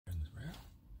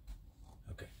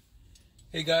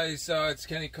Hey guys, it's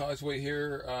Kenny Causeway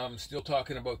here. Still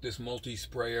talking about this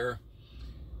multi-sprayer.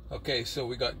 Okay, so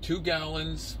we got 2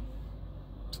 gallons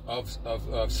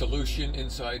of solution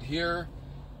inside here.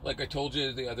 Like I told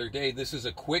you the other day, this is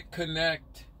a quick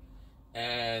connect,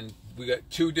 and we got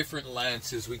 2 different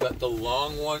lances. We got the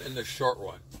long one and the short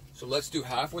one. So let's do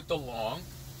half with the long.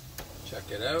 Check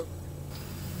it out.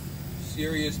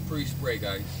 Serious pre-spray,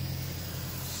 guys.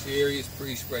 Serious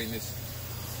pre-spray in this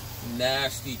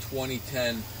nasty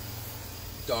 2010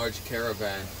 Dodge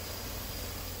Caravan.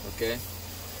 Okay,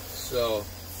 so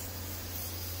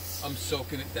I'm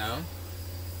soaking it down.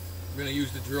 I'm gonna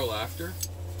use the drill after.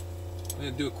 I'm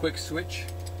gonna do a quick switch,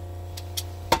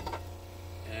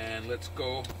 and let's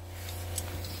go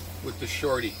with the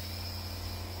shorty.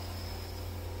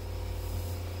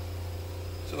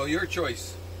 So your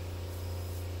choice.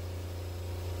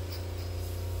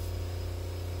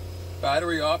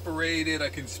 Battery operated, I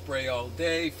can spray all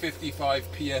day, 55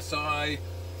 PSI.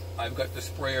 I've got the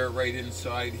sprayer right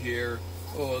inside here.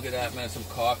 Oh, look at that, man, some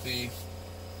coffee.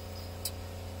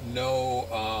 No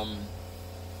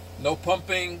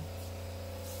pumping,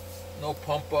 no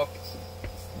pump up,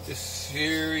 just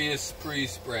serious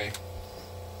pre-spray.